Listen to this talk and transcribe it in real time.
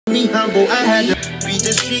humble, I had to beat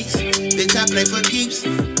the streets. Bitch, I play for keeps.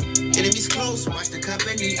 Enemies close, watch the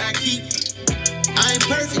company I keep. I ain't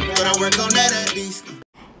perfect, but I work on that at least.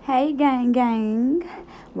 Hey gang,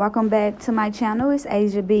 welcome back to my channel. It's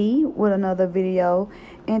Asia B with another video,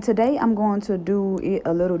 and today I'm going to do it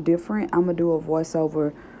a little different. I'm gonna do a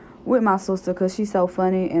voiceover with my sister because she's so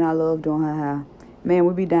funny and I love doing her hair. Man,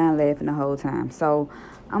 we be dying laughing the whole time. So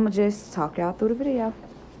I'm gonna just talk y'all through the video.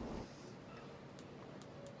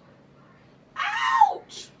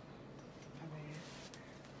 Ouch!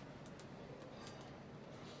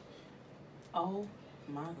 Oh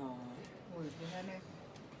my God. What, you had that?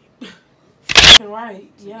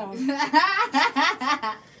 Right, yeah.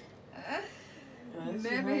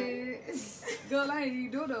 Never girl, I ain't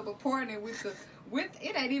even do that, but pouring it with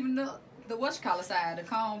it ain't even the whatchamacallit side, the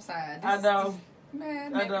calm side. I know.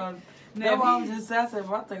 Man, I know. That's why I'm just, I said,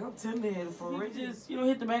 well, I think I'm tender-headed for real. Just, you know,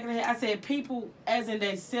 hit the back of the head. I said, people, as in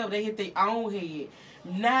they self, they hit their own head.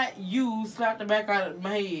 Not you slap the back out of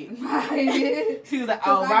my head. Right. She was like,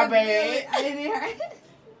 oh, my bad. I didn't hear it.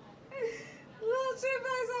 Little shit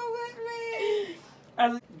face on wet, man. I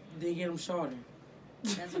was, they get them shorter.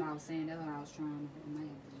 That's what I was saying. That's what I was trying to man,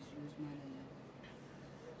 just use my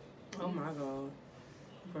nail. Oh, my God.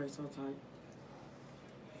 Very so tight.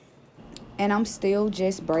 And I'm still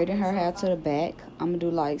just braiding her hair to the back. I'm gonna do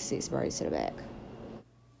like 6 braids to the back.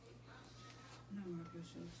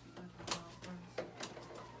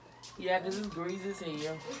 Yeah, because it's greasy as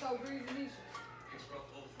hell. It's so greasy, Neshia.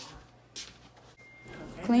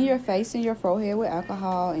 Clean your face and your forehead with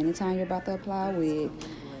alcohol anytime you're about to apply a wig.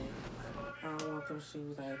 I don't want them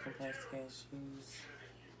shoes. I hate them plastic ass shoes.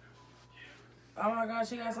 Oh my God,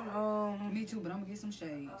 she got some, Me too, but I'm gonna get some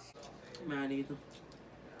shades. Mine either.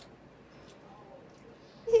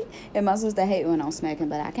 And my sister hate when I'm smacking,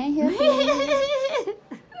 but I can't help it.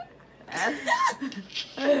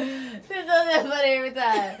 She does that funny every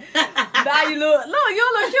time. Now you look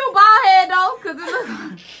cute bald head though, cause it look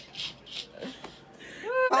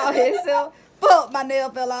bald head self. Fuck, my nail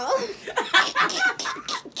fell off.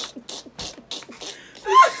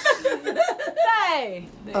 Hey.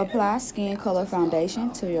 Apply skin color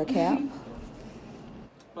foundation to your cap.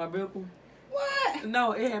 My pimple. What?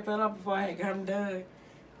 No, it had fell off before I had got them done.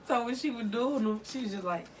 So when she was doing them, she was just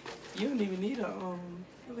like, you don't even need a,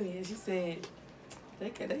 and she said,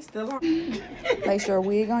 they still on. Place your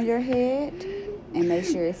wig on your head and make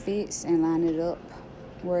sure it fits and line it up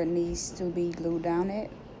where it needs to be glued down at.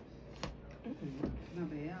 My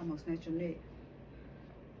bad, I almost snatched your neck.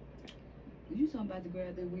 You something about to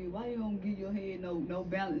grab that wig. Why you don't give your head no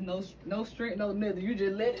balance, no strength, no nothing? You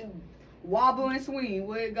just let it wobble and swing.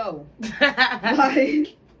 Where it go?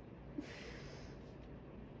 Like,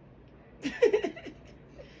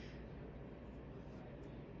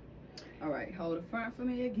 all right, hold the front for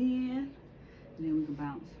me again. And then we can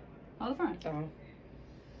bounce. Hold the front.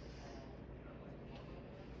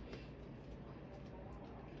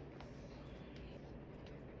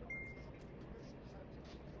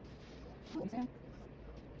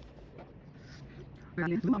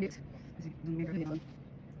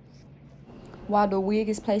 While the wig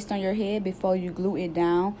is placed on your head, before you glue it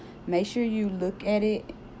down, make sure you look at it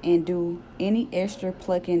and do any extra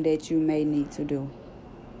plucking that you may need to do.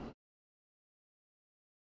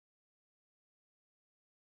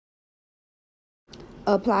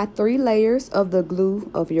 Apply 3 layers of the glue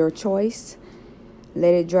of your choice.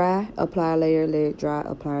 Let it dry, apply a layer, let it dry,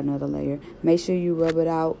 apply another layer. Make sure you rub it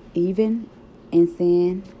out even and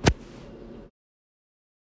thin.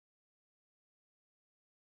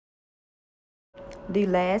 The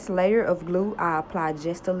last layer of glue, I apply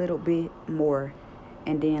just a little bit more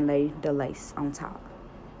and then lay the lace on top.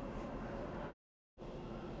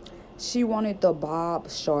 She wanted the bob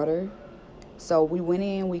shorter, so we went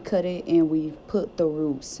in, we cut it, and we put the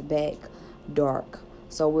roots back dark.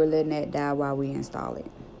 So we're letting that die while we install it.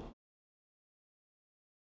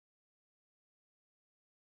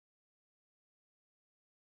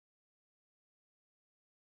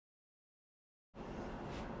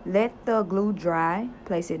 Let the glue dry,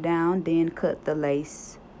 place it down, then cut the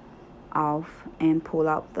lace off and pull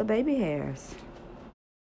out the baby hairs.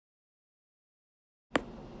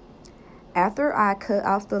 After I cut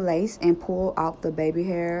off the lace and pull out the baby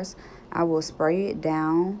hairs, I will spray it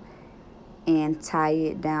down and tie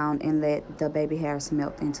it down and let the baby hairs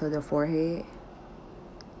melt into the forehead.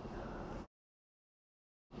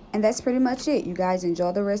 And that's pretty much it. You guys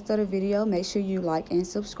enjoy the rest of the video. Make sure you like and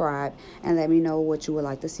subscribe and let me know what you would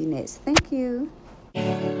like to see next. Thank you.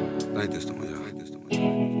 Like this to me, like this to me.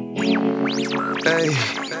 Hey,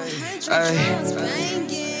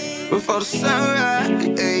 hey, before the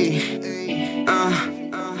sunrise, hey,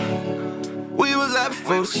 out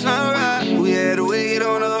before the sunrise. We had to wait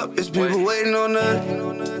on up, it's people waiting on us.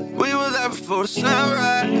 We was out before the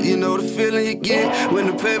sunrise. You know the feeling you get when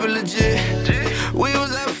the paper legit. We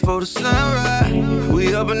was out before the sunrise.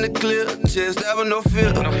 We up in the clear, chest out with no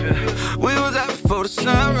fear. We was out before the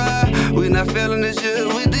sunrise. We not feeling this shit,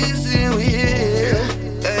 we decent, we here.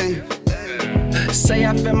 Hey. Say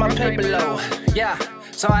I feel my paper low, yeah.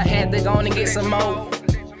 So I had to go on and get some more.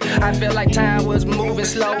 I felt like time was moving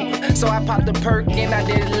slow, so I popped the perk and I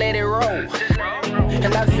didn't let it roll.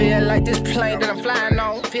 And I feel like this plane that I'm flying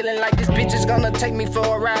on, feeling like this bitch is gonna take me for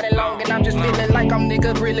a ride along. And I'm just feeling like I'm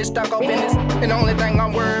nigga really stuck up in this. And the only thing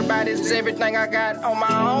I'm worried about is everything I got on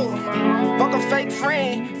my own. Fuck a fake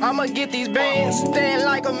friend, I'ma get these bands, stand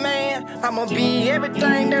like a man. I'ma be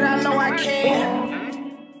everything that I know I can.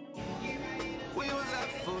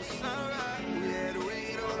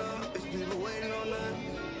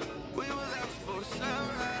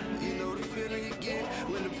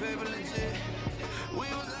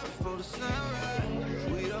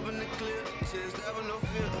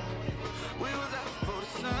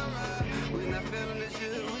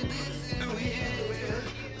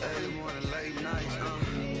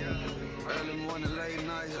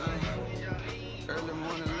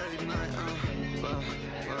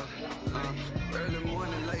 Early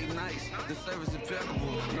morning, late nights, the service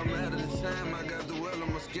impeccable. No matter the time, I got the well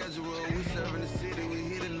on my schedule. We serving the city, we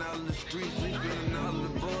hitting all of the streets, we feeling all of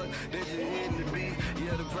the boys. They just hitting the beat,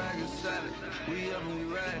 yeah, the pride is solid. We up and we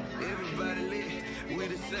ride, everybody lit. We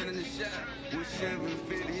the sun in the shot, we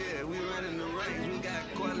 750, yeah, we running the range. We got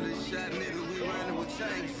quality shot, nigga, we running with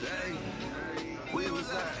chains, ayy. We was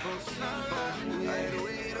out for sunrise, we had to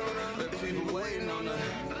wait on us, but people waiting on us.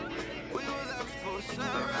 We was out for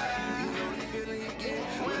sunrise, you know the feeling you get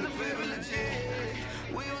when the paper legit.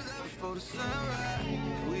 We was out for the sunrise,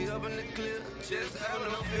 we up in the clear, chest out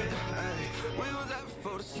no fear. We was out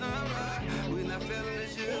for the sunrise, we not feeling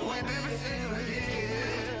this shit, we baby still here.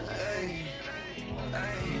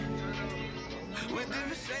 With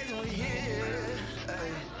different shades we here.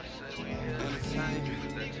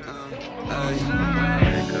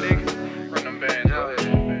 Run them bands out.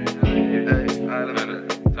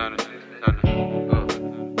 Hey,